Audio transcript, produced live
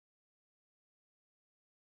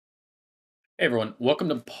Hey everyone, welcome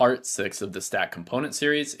to part 6 of the Stack Component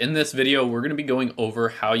series. In this video, we're going to be going over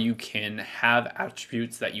how you can have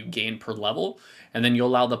attributes that you gain per level, and then you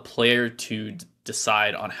allow the player to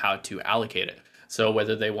decide on how to allocate it. So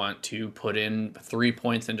whether they want to put in 3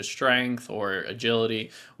 points into strength or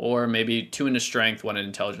agility, or maybe 2 into strength, 1 in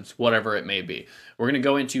intelligence, whatever it may be. We're going to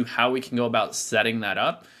go into how we can go about setting that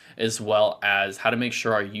up, as well as how to make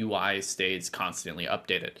sure our UI stays constantly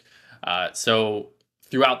updated. So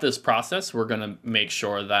throughout this process, we're going to make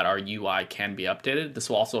sure that our UI can be updated. This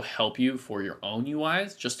will also help you for your own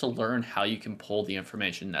UIs just to learn how you can pull the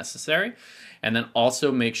information necessary, and then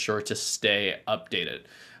also make sure to stay updated.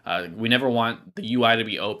 We never want the UI to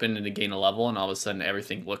be open and to gain a level and all of a sudden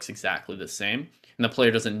everything looks exactly the same, and the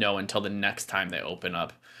player doesn't know until the next time they open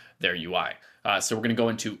up their UI. So we're going to go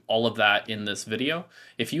into all of that in this video.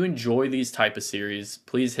 If you enjoy these type of series,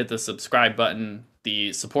 please hit the subscribe button.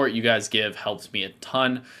 The support you guys give helps me a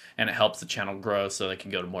ton, and it helps the channel grow so it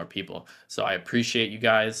can go to more people. So I appreciate you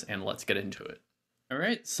guys, and let's get into it. All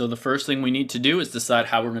right, so the first thing we need to do is decide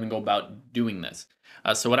how we're going to go about doing this.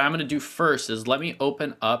 So what I'm going to do first is let me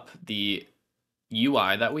open up the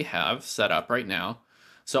UI that we have set up right now.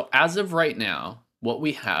 So as of right now, what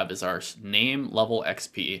we have is our name, level,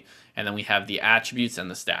 XP, and then we have the attributes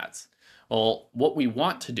and the stats. Well, what we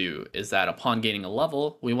want to do is that upon gaining a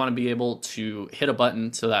level, we want to be able to hit a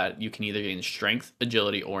button so that you can either gain strength,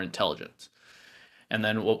 agility, or intelligence. And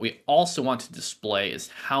then what we also want to display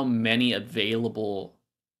is how many available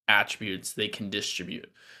attributes they can distribute.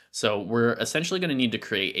 So we're essentially going to need to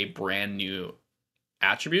create a brand new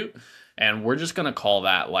attribute, and we're just going to call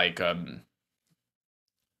that like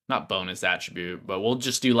not bonus attribute, but we'll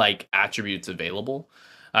just do like attributes available.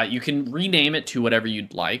 You can rename it to whatever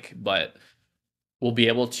you'd like, but we'll be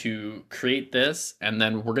able to create this, and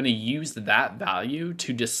then we're going to use that value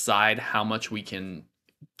to decide how much we can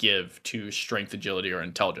give to strength, agility, or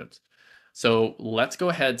intelligence. So let's go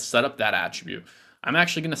ahead, set up that attribute. I'm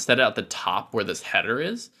actually going to set it at the top where this header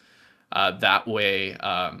is. That way,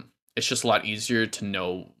 it's just a lot easier to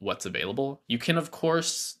know what's available. You can, of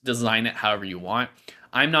course, design it however you want.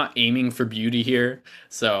 I'm not aiming for beauty here,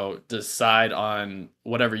 so decide on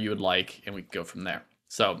whatever you would like, and we can go from there.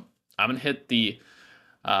 So I'm going to hit the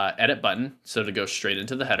edit button, so to go straight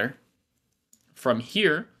into the header. From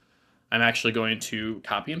here, I'm actually going to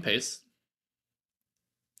copy and paste.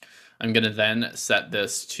 I'm going to then set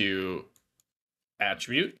this to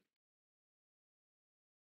attribute.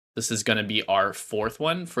 This is going to be our fourth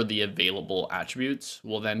one for the available attributes.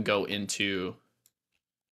 We'll then go into,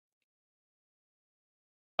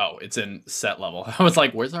 oh, it's in set level. I was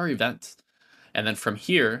like, where's our events? And then from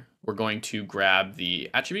here, we're going to grab the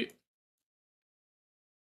attribute.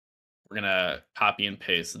 We're going to copy and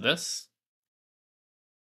paste this,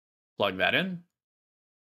 plug that in.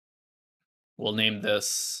 We'll name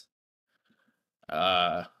this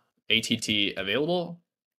ATT available.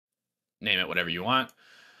 Name it whatever you want.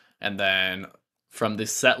 And then from the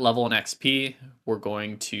set level in XP, we're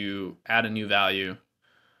going to add a new value,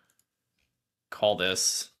 call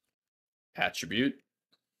this attribute,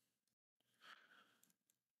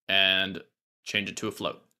 and change it to a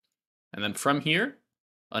float. And then from here,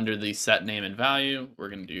 under the set name and value, we're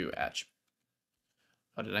going to do attribute.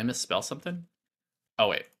 Oh, did I misspell something? Oh,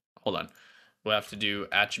 wait, hold on. We'll have to do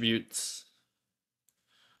attributes,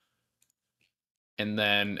 and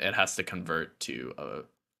then it has to convert to a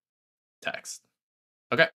text.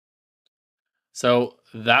 Okay. So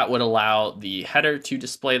that would allow the header to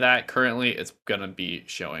display that. Currently, it's going to be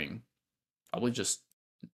showing probably just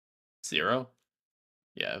 0.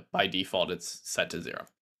 Yeah, by default, it's set to 0.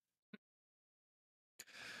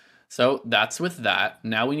 So that's with that.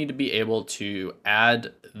 Now we need to be able to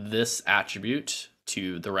add this attribute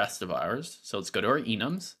to the rest of ours. So let's go to our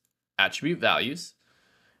enums, attribute values,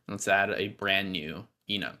 and let's add a brand new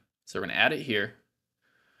enum. So we're going to add it here,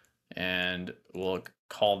 and we'll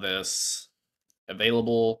call this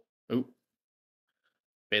available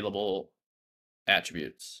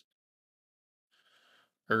attributes.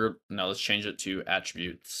 Or no, let's change it to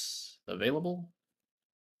attributes available.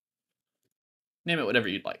 Name it whatever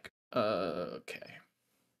you'd like. Okay.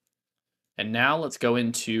 And now let's go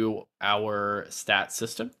into our stat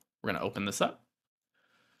system. We're going to open this up.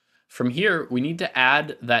 From here, we need to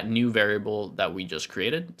add that new variable that we just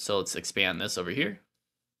created. So let's expand this over here.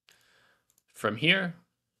 From here,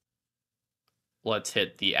 let's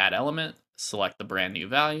hit the add element, select the brand new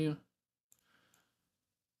value,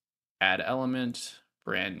 add element,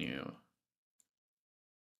 brand new,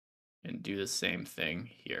 and do the same thing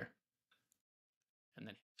here. And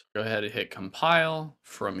then go ahead and hit compile.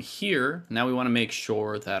 From here, now we want to make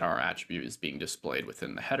sure that our attribute is being displayed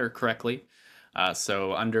within the header correctly.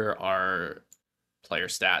 So under our player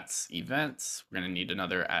stats events, we're going to need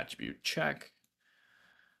another attribute check.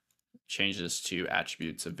 Change this to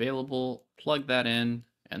attributes available, plug that in,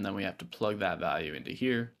 and then we have to plug that value into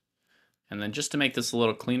here. And then just to make this a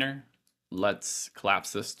little cleaner, let's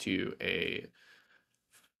collapse this to a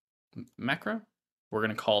macro. We're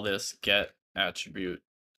going to call this get attribute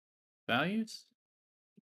values.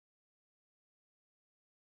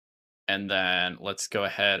 And then let's go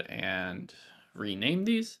ahead and rename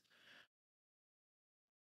these.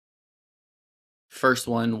 First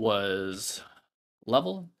one was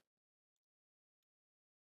level,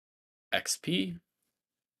 XP,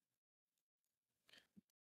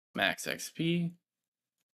 max XP,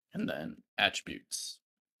 and then attributes.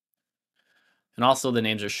 And also the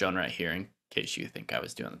names are shown right here in case you think I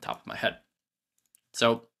was doing the top of my head.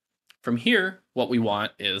 So from here, what we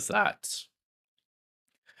want is that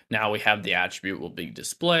now we have the attribute will be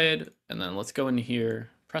displayed. And then let's go in here,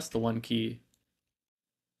 press the 1 key.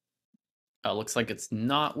 Looks like it's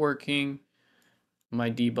not working. My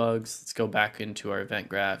debugs. Let's go back into our event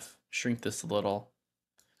graph, shrink this a little.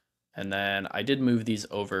 And then I did move these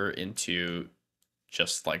over into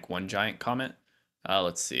just like one giant comment.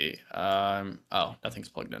 Let's see. Oh, nothing's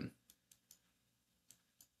plugged in.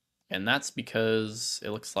 And that's because it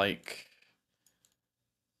looks like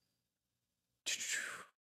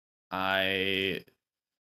I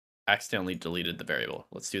accidentally deleted the variable.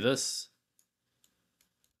 Let's do this.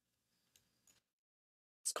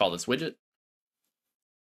 Let's call this widget.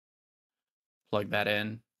 Plug that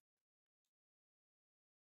in.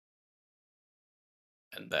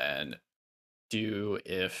 And then do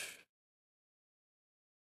if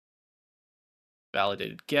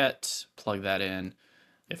validated get, plug that in.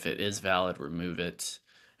 If it is valid, remove it.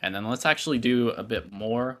 And then let's actually do a bit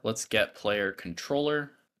more. Let's get player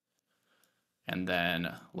controller. And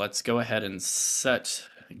then let's go ahead and set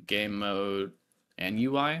game mode and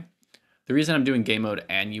UI. The reason I'm doing game mode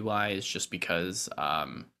and UI is just because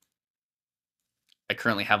I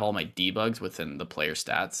currently have all my debugs within the player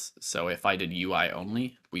stats. So if I did UI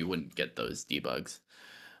only, we wouldn't get those debugs.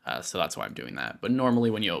 So that's why I'm doing that. But normally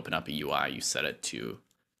when you open up a UI, you set it to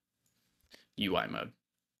UI mode.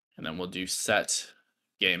 And then we'll do set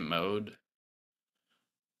game mode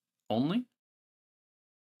only.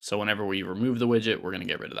 So whenever we remove the widget, we're going to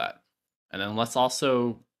get rid of that. And then let's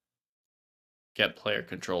also get player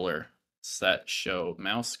controller, set show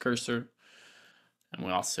mouse cursor. And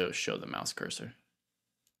we also show the mouse cursor.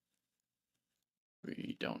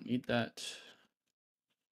 We don't need that.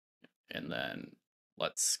 And then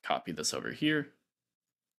let's copy this over here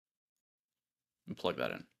and plug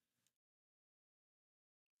that in.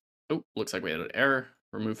 Oh, looks like we had an error.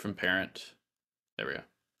 Remove from parent. There we go.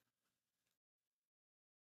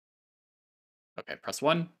 Okay, press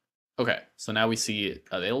 1. Okay, so now we see it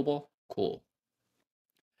available. Cool.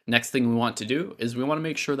 Next thing we want to do is we want to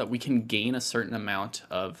make sure that we can gain a certain amount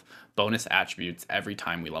of bonus attributes every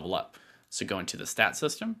time we level up. So go into the stat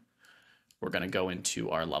system. We're going to go into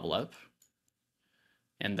our level up.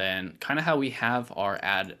 And then kind of how we have our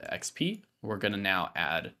add XP, we're going to now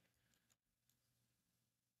add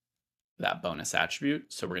that bonus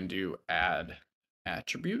attribute. So we're going to do add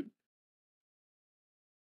attribute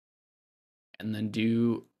and then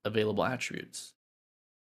do available attributes.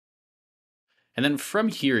 And then from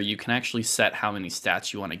here, you can actually set how many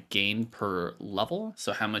stats you want to gain per level.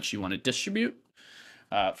 So how much you want to distribute.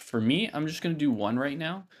 For me, I'm just going to do 1 right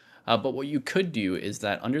now. But what you could do is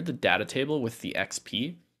that under the data table with the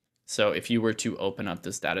XP, so if you were to open up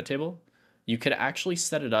this data table, you could actually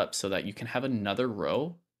set it up so that you can have another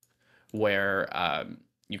row where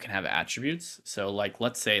you can have attributes. So like,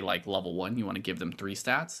 let's say like level 1, you want to give them 3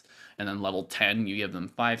 stats, and then level 10, you give them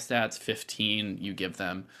 5 stats, 15, you give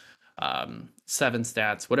them 7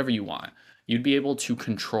 stats, whatever you want. You'd be able to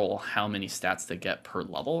control how many stats they get per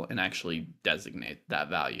level and actually designate that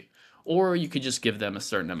value. Or you could just give them a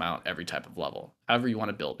certain amount every type of level, however you want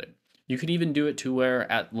to build it. You could even do it to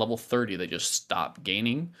where at level 30, they just stop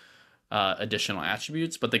gaining additional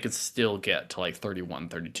attributes, but they could still get to like 31,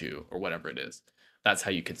 32, or whatever it is. That's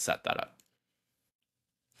how you could set that up.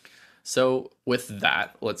 So with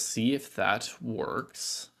that, let's see if that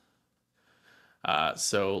works.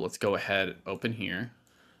 So let's go ahead, open here.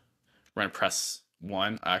 We're gonna press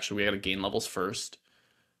 1. Actually, we gotta gain levels first.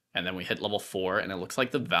 And then we hit level 4, and it looks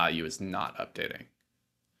like the value is not updating.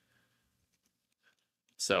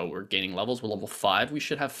 So we're gaining levels. We're level 5. We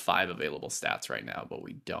should have 5 available stats right now, but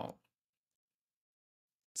we don't.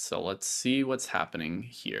 So let's see what's happening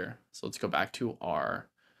here. So let's go back to our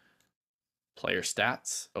player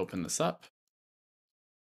stats, open this up.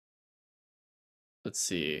 Let's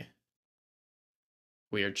see.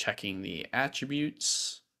 We are checking the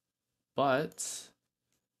attributes, but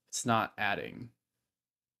it's not adding.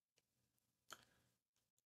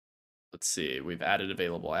 Let's see, we've added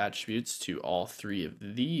available attributes to all 3 of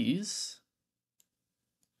these.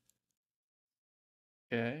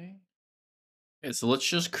 Okay. Okay, so let's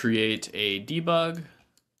just create a debug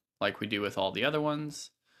like we do with all the other ones.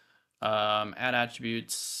 Add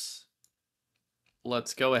attributes.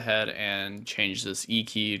 Let's go ahead and change this E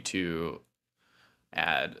key to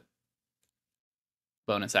add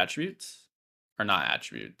bonus attributes, or not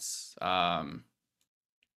attributes.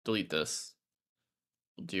 Delete this.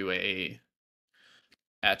 We'll do a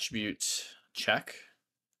attribute check.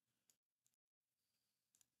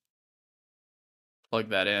 Plug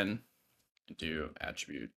that in, do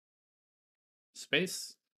attribute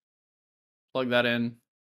space, plug that in,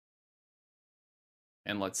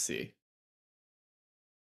 and let's see.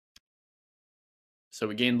 So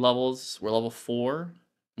we gained levels, we're level 4.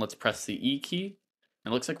 Let's press the E key. It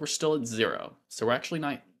looks like we're still at 0. So we're actually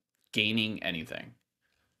not gaining anything.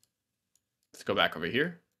 Let's go back over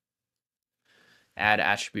here. Add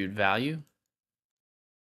attribute value.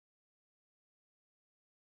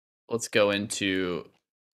 Let's go into,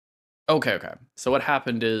 okay. So what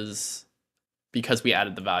happened is, because we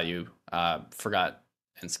added the value, forgot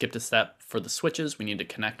and skipped a step for the switches, we need to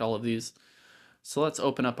connect all of these. So let's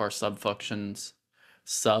open up our sub functions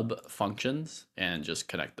and just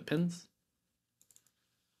connect the pins.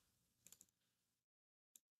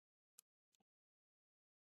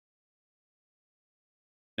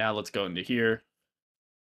 Now let's go into here.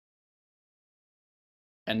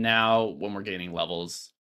 And now when we're gaining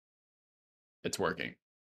levels, it's working.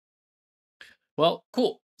 Well,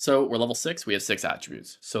 cool. So we're level 6, we have 6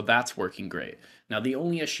 attributes. So that's working great. Now the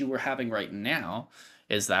only issue we're having right now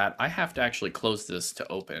is that I have to actually close this to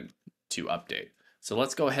open to update. So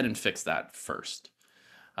let's go ahead and fix that first.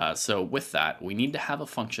 So with that, we need to have a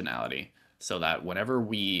functionality so that whenever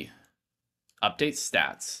we update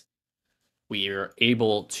stats, we are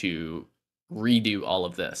able to redo all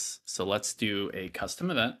of this. So let's do a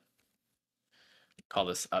custom event. Call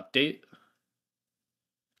this update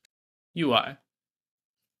UI.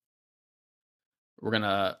 We're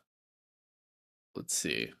gonna, let's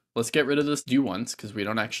see, let's get rid of this do once because we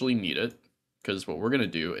don't actually need it. Because what we're gonna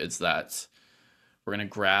do is that we're gonna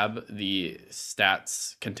grab the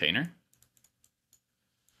stats container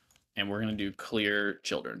and we're gonna do clear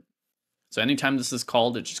children. So anytime this is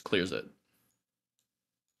called, it just clears it.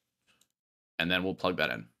 And then we'll plug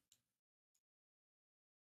that in.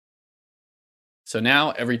 So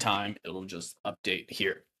now every time it'll just update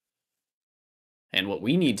here. And what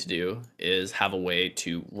we need to do is have a way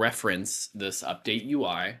to reference this update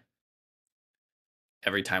UI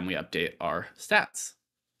every time we update our stats.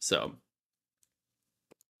 So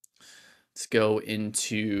let's go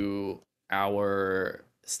into our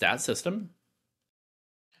stat system.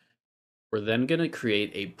 We're then going to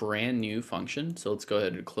create a brand new function. So let's go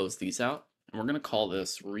ahead and close these out. And we're going to call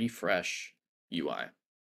this refresh UI.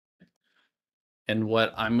 And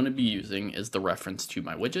what I'm going to be using is the reference to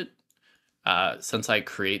my widget. Since I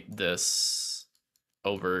create this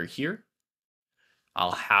over here,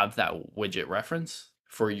 I'll have that widget reference.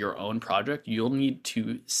 For your own project, you'll need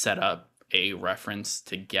to set up a reference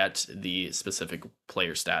to get the specific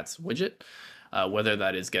player stats widget, whether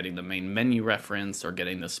that is getting the main menu reference or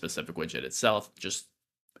getting the specific widget itself, just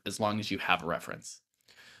as long as you have a reference.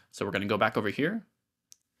 So we're going to go back over here.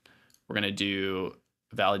 We're going to do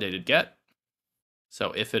validated get.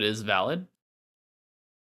 So if it is valid,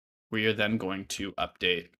 we are then going to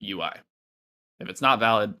update UI. If it's not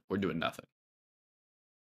valid, we're doing nothing.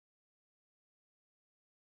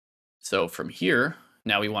 So from here,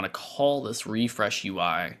 now we want to call this refresh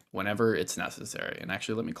UI whenever it's necessary. And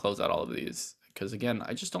actually, let me close out all of these because again,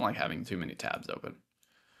 I just don't like having too many tabs open.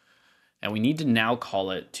 And we need to now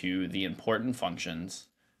call it to the important functions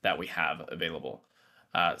that we have available.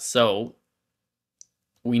 So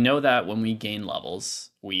we know that when we gain levels,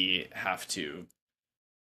 we have to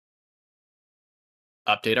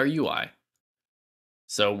update our UI.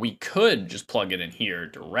 So we could just plug it in here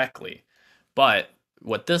directly, but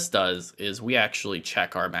what this does is we actually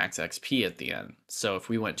check our max XP at the end. So if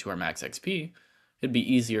we went to our max XP, it'd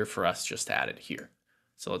be easier for us just to add it here.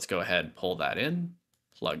 So let's go ahead, pull that in,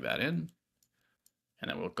 plug that in, and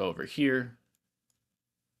then we'll go over here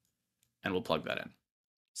and we'll plug that in.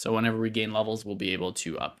 So whenever we gain levels, we'll be able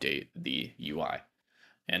to update the UI.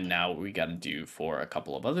 And now we got to do for a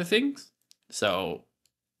couple of other things. So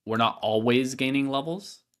we're not always gaining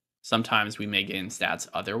levels. Sometimes we may gain stats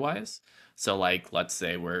otherwise. So like, let's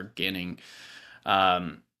say we're gaining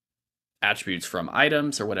attributes from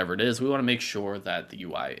items or whatever it is, we want to make sure that the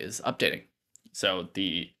UI is updating. So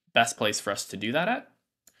the best place for us to do that at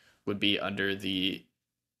would be under the,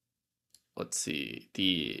 let's see,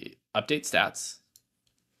 the update stats.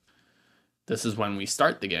 This is when we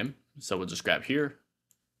start the game. So we'll just grab here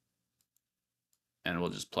and we'll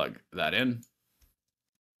just plug that in.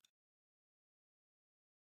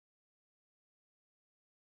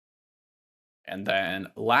 And then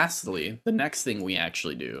lastly, the next thing we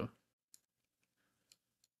actually do,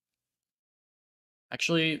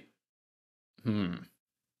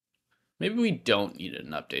 maybe we don't need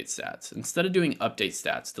an update stats. Instead of doing update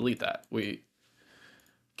stats, delete that. We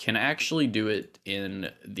can actually do it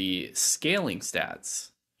in the scaling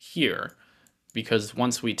stats here, because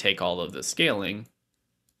once we take all of the scaling,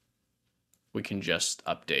 we can just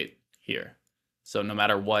update here. So no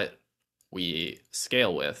matter what we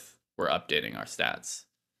scale with, we're updating our stats.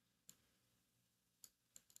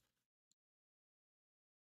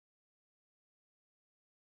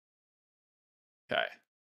 Okay,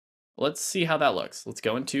 let's see how that looks. Let's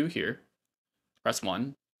go into here, press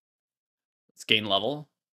 1. Let's gain level.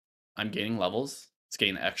 I'm gaining levels. Let's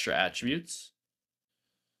gain extra attributes,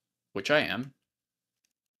 which I am.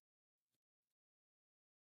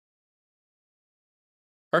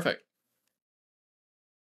 Perfect.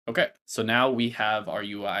 Okay, so now we have our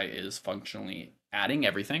UI is functionally adding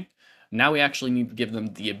everything. Now we actually need to give them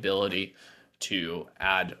the ability to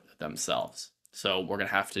add themselves. So we're gonna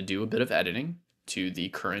have to do a bit of editing to the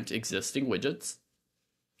current existing widgets.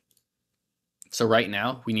 So right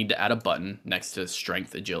now we need to add a button next to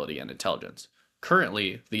strength, agility, and intelligence.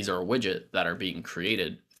 Currently, these are a widget that are being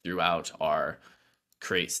created throughout our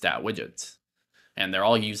create stat widgets, and they're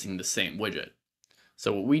all using the same widget.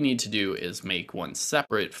 So what we need to do is make one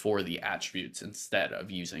separate for the attributes instead of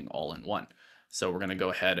using all in one. So we're going to go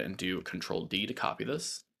ahead and do Control D to copy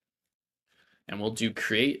this. And we'll do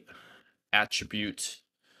create attribute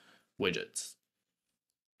widgets.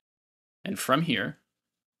 And from here,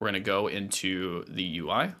 we're going to go into the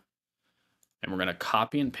UI and we're going to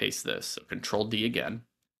copy and paste this. So Control D again,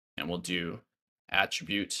 and we'll do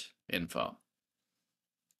attribute info.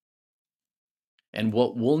 And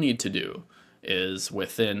what we'll need to do is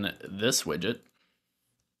within this widget,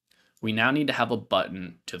 we now need to have a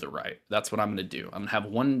button to the right. That's what I'm going to do. I'm going to have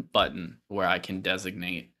one button where I can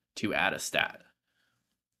designate to add a stat.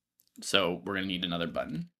 So we're going to need another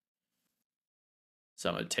button. So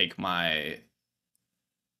I'm going to take my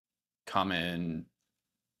common,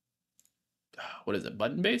 what is it,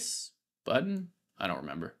 button base? Button? I don't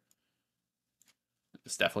remember.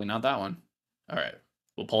 It's definitely not that one. All right,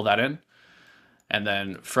 we'll pull that in. And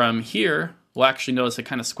then from here, we'll actually notice it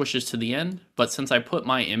kind of squishes to the end. But since I put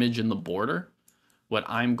my image in the border, what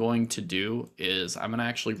I'm going to do is I'm going to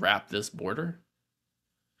actually wrap this border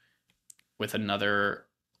with another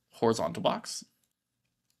horizontal box.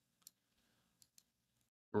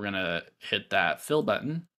 We're going to hit that fill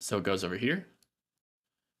button so it goes over here.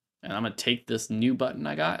 And I'm going to take this new button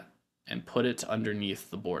I got and put it underneath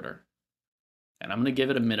the border. And I'm going to give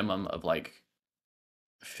it a minimum of like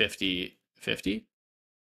 50.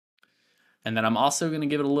 And then I'm also going to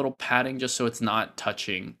give it a little padding just so it's not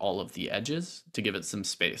touching all of the edges to give it some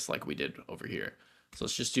space like we did over here. So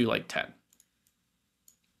let's just do like 10.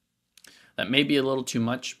 That may be a little too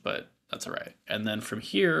much, but that's all right. And then from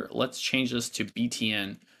here, let's change this to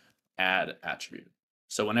btn add attribute.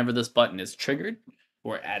 So whenever this button is triggered,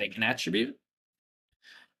 we're adding an attribute.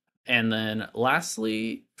 And then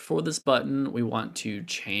lastly, for this button, we want to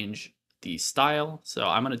change the style. So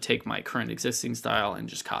I'm going to take my current existing style and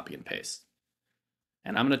just copy and paste.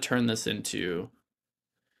 And I'm going to turn this into,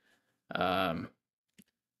 let's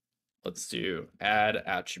do add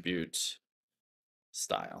attribute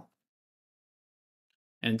style.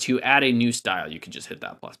 And to add a new style, you can just hit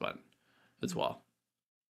that plus button as well.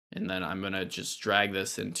 And then I'm going to just drag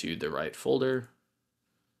this into the right folder.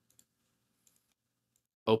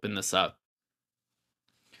 Open this up.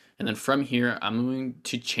 And then from here, I'm going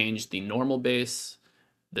to change the normal base,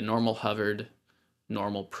 the normal hovered,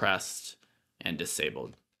 normal pressed, and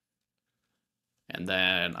disabled. And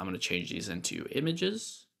then I'm going to change these into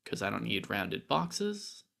images because I don't need rounded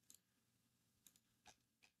boxes.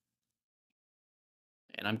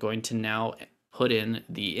 And I'm going to now put in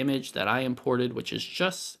the image that I imported, which is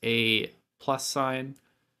just a plus sign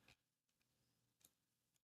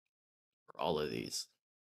for all of these.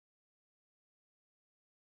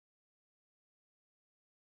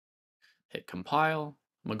 Hit compile.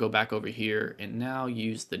 I'm going to go back over here and now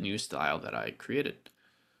use the new style that I created.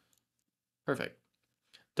 Perfect.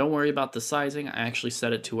 Don't worry about the sizing. I actually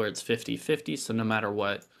set it to where it's 50-50, so no matter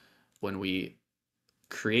what, when we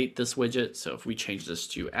create this widget. So if we change this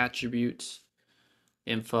to attribute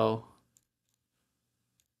info,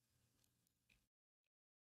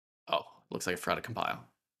 oh, looks like I forgot to compile.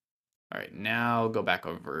 All right, now go back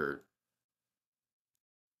over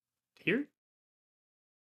here.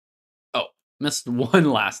 Oh, missed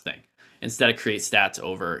one last thing. Instead of create stats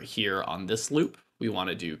over here on this loop, we want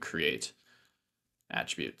to do create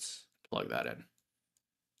attributes. Plug that in.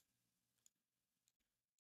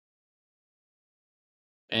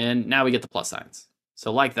 And now we get the plus signs.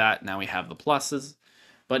 So like that, now we have the pluses,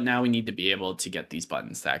 but now we need to be able to get these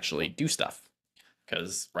buttons to actually do stuff.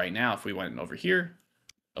 Because right now, if we went over here,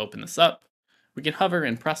 open this up, we can hover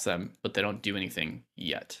and press them, but they don't do anything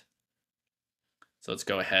yet. So let's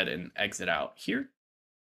go ahead and exit out here.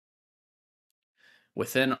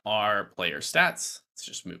 Within our player stats, let's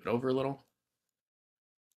just move it over a little.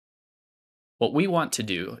 What we want to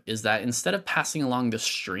do is that instead of passing along the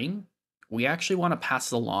string, we actually want to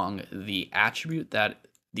pass along the attribute that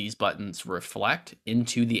these buttons reflect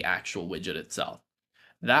into the actual widget itself.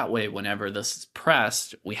 That way, whenever this is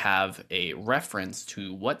pressed, we have a reference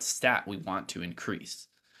to what stat we want to increase.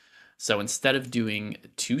 So instead of doing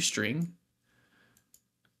toString,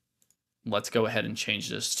 let's go ahead and change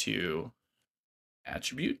this to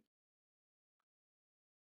attribute.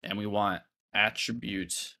 And we want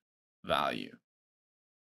attribute value.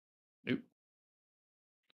 Oop.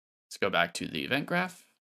 Let's go back to the event graph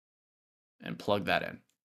and plug that in.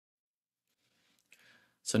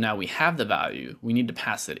 So now we have the value, we need to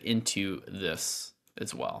pass it into this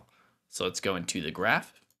as well. So let's go into the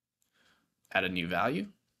graph, add a new value,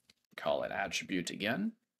 call it attribute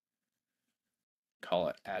again, call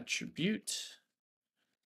it attribute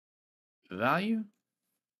value.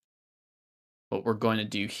 What we're going to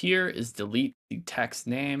do here is delete the text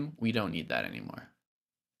name. We don't need that anymore.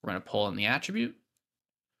 We're going to pull in the attribute.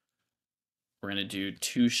 We're going to do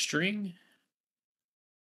toString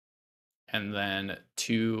and then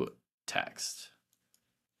toText.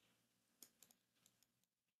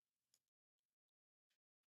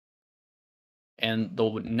 And the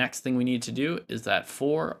next thing we need to do is that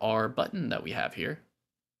for our button that we have here,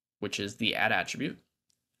 which is the add attribute,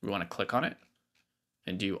 we want to click on it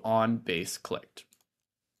and do on base clicked.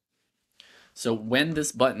 So when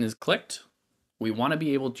this button is clicked, we want to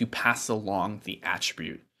be able to pass along the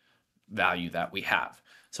attribute value that we have.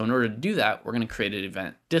 So in order to do that, we're going to create an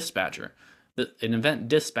event dispatcher. An event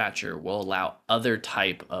dispatcher will allow other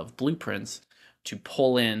type of blueprints to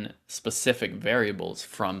pull in specific variables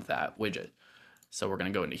from that widget. So we're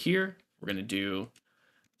going to go into here, we're going to do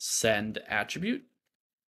send attribute.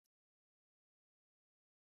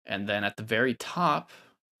 And then at the very top,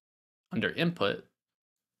 under input,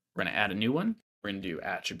 we're going to add a new one. We're going to do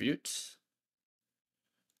attributes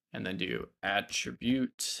and then do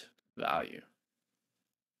attribute value.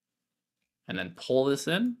 And then pull this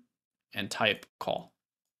in and type call.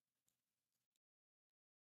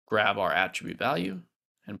 Grab our attribute value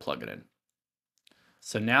and plug it in.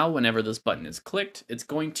 So now whenever this button is clicked, it's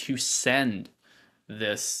going to send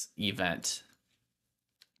this event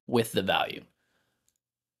with the value.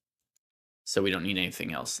 So we don't need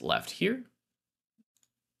anything else left here.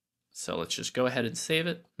 So let's just go ahead and save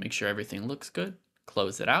it, make sure everything looks good,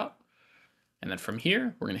 close it out. And then from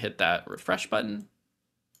here, we're going to hit that refresh button.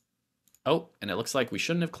 Oh, and it looks like we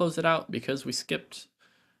shouldn't have closed it out because we skipped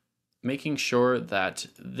making sure that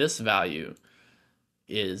this value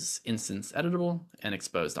is instance editable and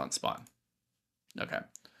exposed on spawn. Okay,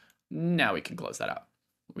 now we can close that out.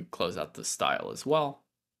 We close out the style as well.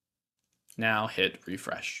 Now hit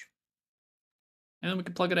refresh. And then we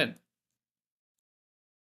can plug it in.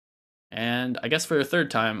 And I guess for a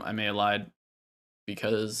third time, I may have lied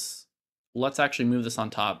because let's actually move this on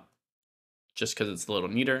top just because it's a little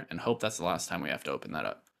neater and hope that's the last time we have to open that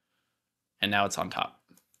up. And now it's on top.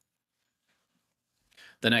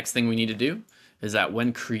 The next thing we need to do is that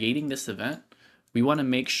when creating this event, we want to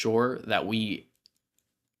make sure that we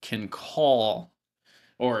can call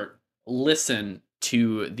or listen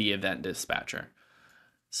to the event dispatcher.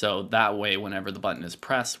 So that way, whenever the button is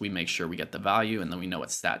pressed, we make sure we get the value and then we know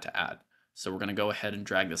what stat to add. So we're going to go ahead and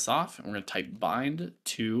drag this off and we're going to type bind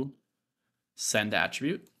to send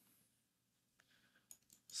attribute.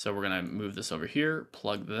 So we're going to move this over here,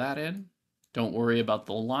 plug that in. Don't worry about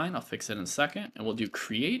the line, I'll fix it in a second. And we'll do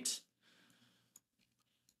create.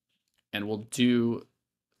 And we'll do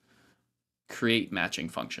create matching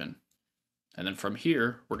function. And then from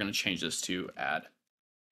here, we're going to change this to add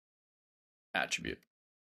attribute.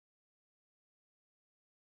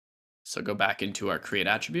 So go back into our create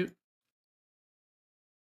attribute.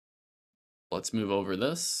 Let's move over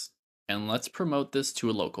this and let's promote this to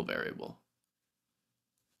a local variable.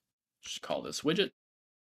 just call this widget.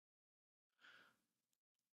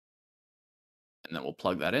 And then we'll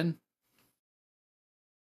plug that in.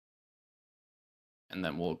 And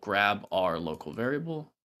then we'll grab our local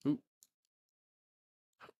variable. Ooh.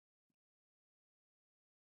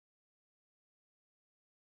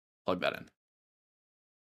 Plug that in.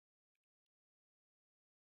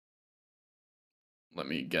 Let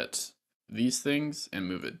me get these things and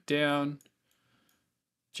move it down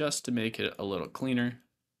just to make it a little cleaner.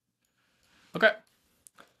 Okay.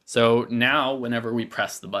 So now whenever we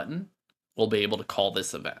press the button, we'll be able to call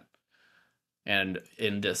this event. And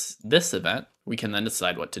in this event, we can then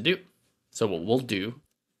decide what to do. So what we'll do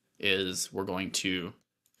is we're going to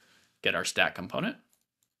get our stat component.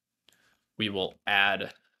 We will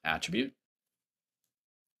add attribute.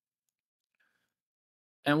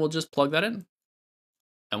 And we'll just plug that in.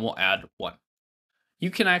 And we'll add 1. You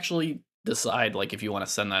can actually decide, like, if you want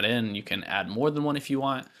to send that in, you can add more than 1 if you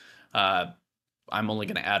want. I'm only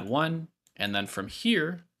going to add 1. And then from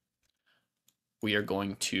here, we are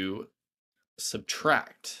going to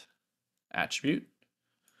subtract attribute.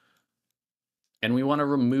 And we want to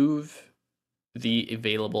remove the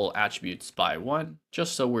available attributes by 1,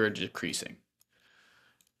 just so we're decreasing.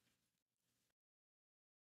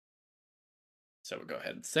 So we'll go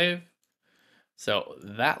ahead and save. So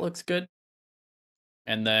that looks good.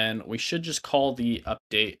 And then we should just call the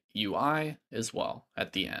update UI as well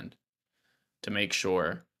at the end to make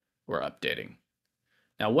sure we're updating.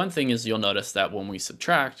 Now, one thing is you'll notice that when we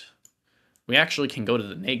subtract, we actually can go to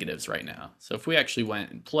the negatives right now. So if we actually went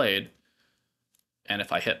and played, and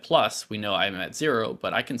if I hit plus, we know I'm at 0,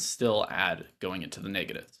 but I can still add going into the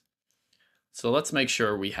negatives. So let's make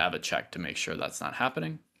sure we have a check to make sure that's not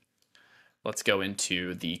happening. Let's go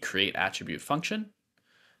into the create attribute function.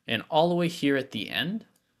 And all the way here at the end,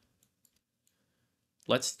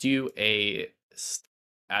 let's do a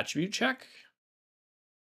attribute check.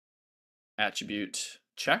 Attribute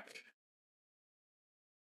check.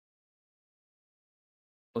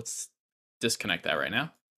 Let's disconnect that right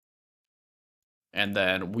now. And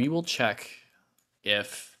then we will check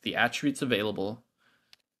if the attributes available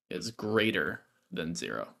is greater than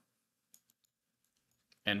 0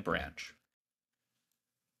 and branch.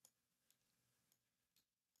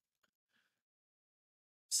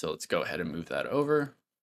 So let's go ahead and move that over.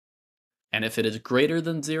 And if it is greater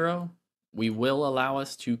than 0, we will allow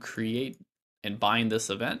us to create and bind this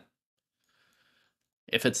event.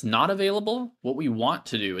 If it's not available, what we want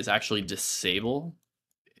to do is actually disable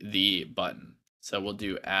the button. So we'll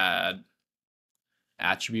do add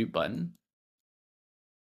attribute button,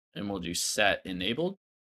 and we'll do set enabled.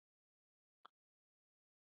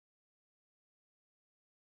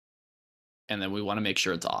 And then we want to make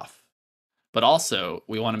sure it's off. But also,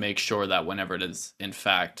 we want to make sure that whenever it is, in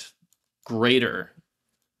fact, greater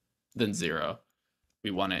than 0,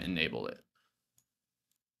 we want to enable it.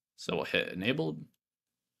 So we'll hit enabled,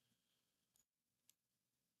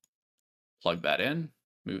 plug that in,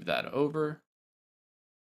 move that over.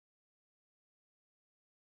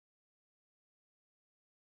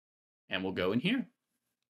 And we'll go in here,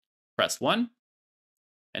 press 1.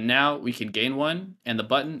 And now we can gain 1, and the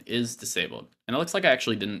button is disabled. And it looks like I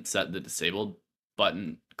actually didn't set the disabled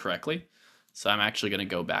button correctly. So I'm actually going to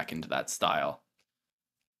go back into that style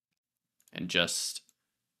and just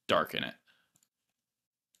darken it.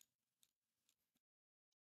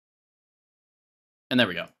 And there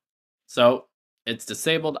we go. So it's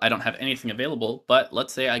disabled. I don't have anything available, but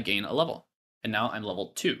let's say I gain a level. And now I'm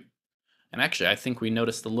level 2. And actually, I think we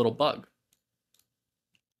noticed a little bug.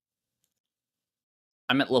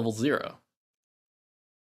 I'm at level 0.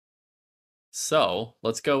 So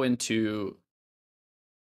let's go into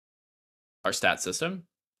our stat system.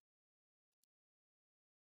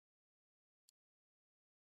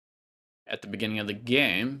 At the beginning of the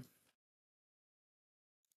game,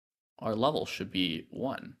 our level should be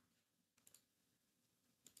 1.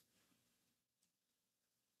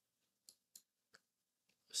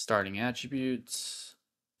 Starting attributes.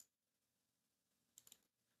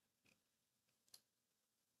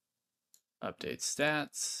 Update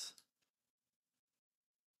stats.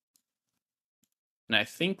 And I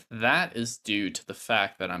think that is due to the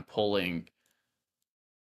fact that I'm pulling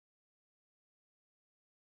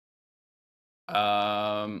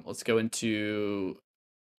let's go into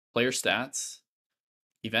player stats,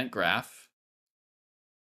 event graph.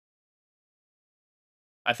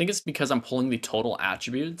 I think it's because I'm pulling the total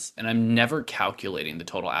attributes and I'm never calculating the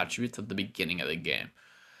total attributes at the beginning of the game.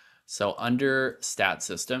 So under stat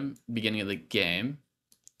system, beginning of the game,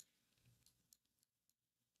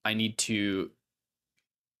 I need to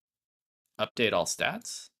update all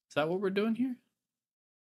stats. Is that what we're doing here?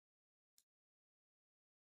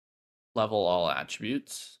 level all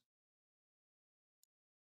attributes.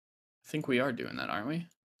 I think we are doing that, aren't we?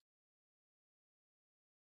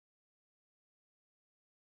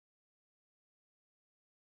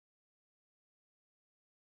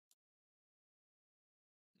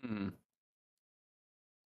 Hmm.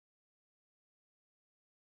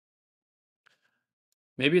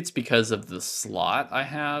 Maybe it's because of the slot I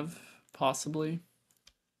have, possibly.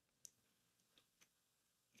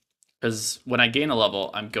 Because when I gain a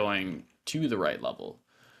level, I'm going to the right level.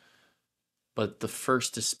 But the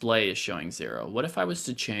first display is showing 0. What if I was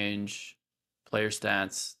to change player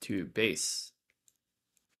stats to base?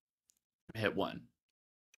 Hit 1.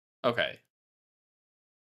 Okay.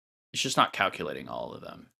 It's just not calculating all of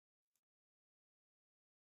them.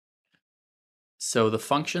 So the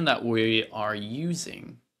function that we are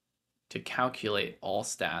using to calculate all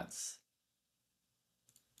stats,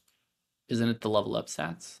 isn't it the level up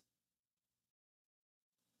stats?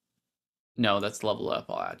 No, that's level up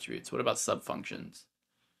all attributes. What about subfunctions?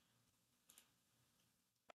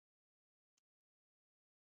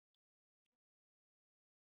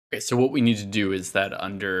 Okay, so what we need to do is that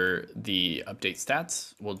under the update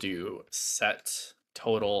stats, we'll do set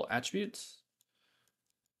total attributes.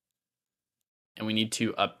 And we need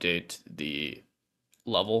to update the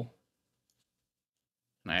level.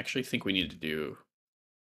 And I actually think we need to do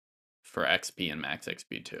for XP and max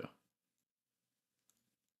XP too.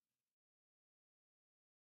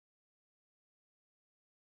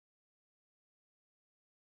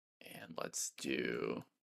 And let's do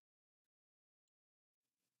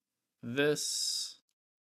this.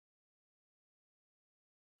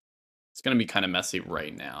 It's going to be kind of messy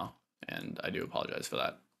right now, and I do apologize for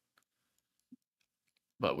that.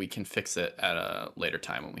 But we can fix it at a later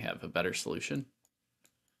time when we have a better solution.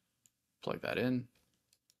 Plug that in.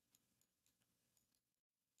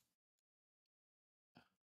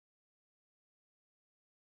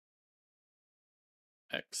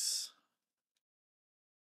 X.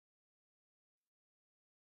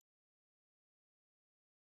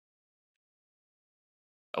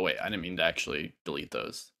 Oh wait, I didn't mean to actually delete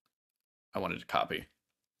those. I wanted to copy.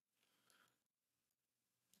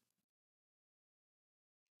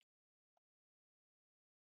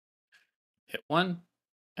 Hit 1,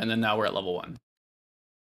 and then now we're at level 1.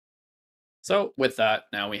 So with that,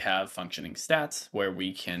 now we have functioning stats where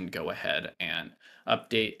we can go ahead and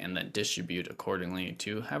update and then distribute accordingly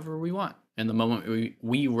to however we want. And the moment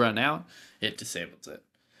we run out, it disables it.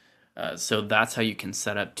 So that's how you can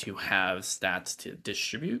set up to have stats to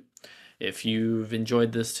distribute. If you've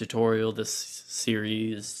enjoyed this tutorial, this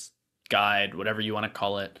series, guide, whatever you want to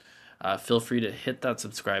call it, feel free to hit that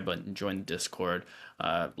subscribe button, join the Discord.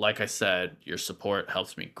 Like I said, your support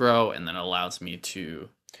helps me grow and then allows me to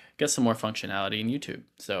get some more functionality in YouTube.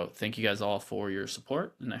 So thank you guys all for your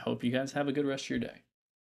support, and I hope you guys have a good rest of your day.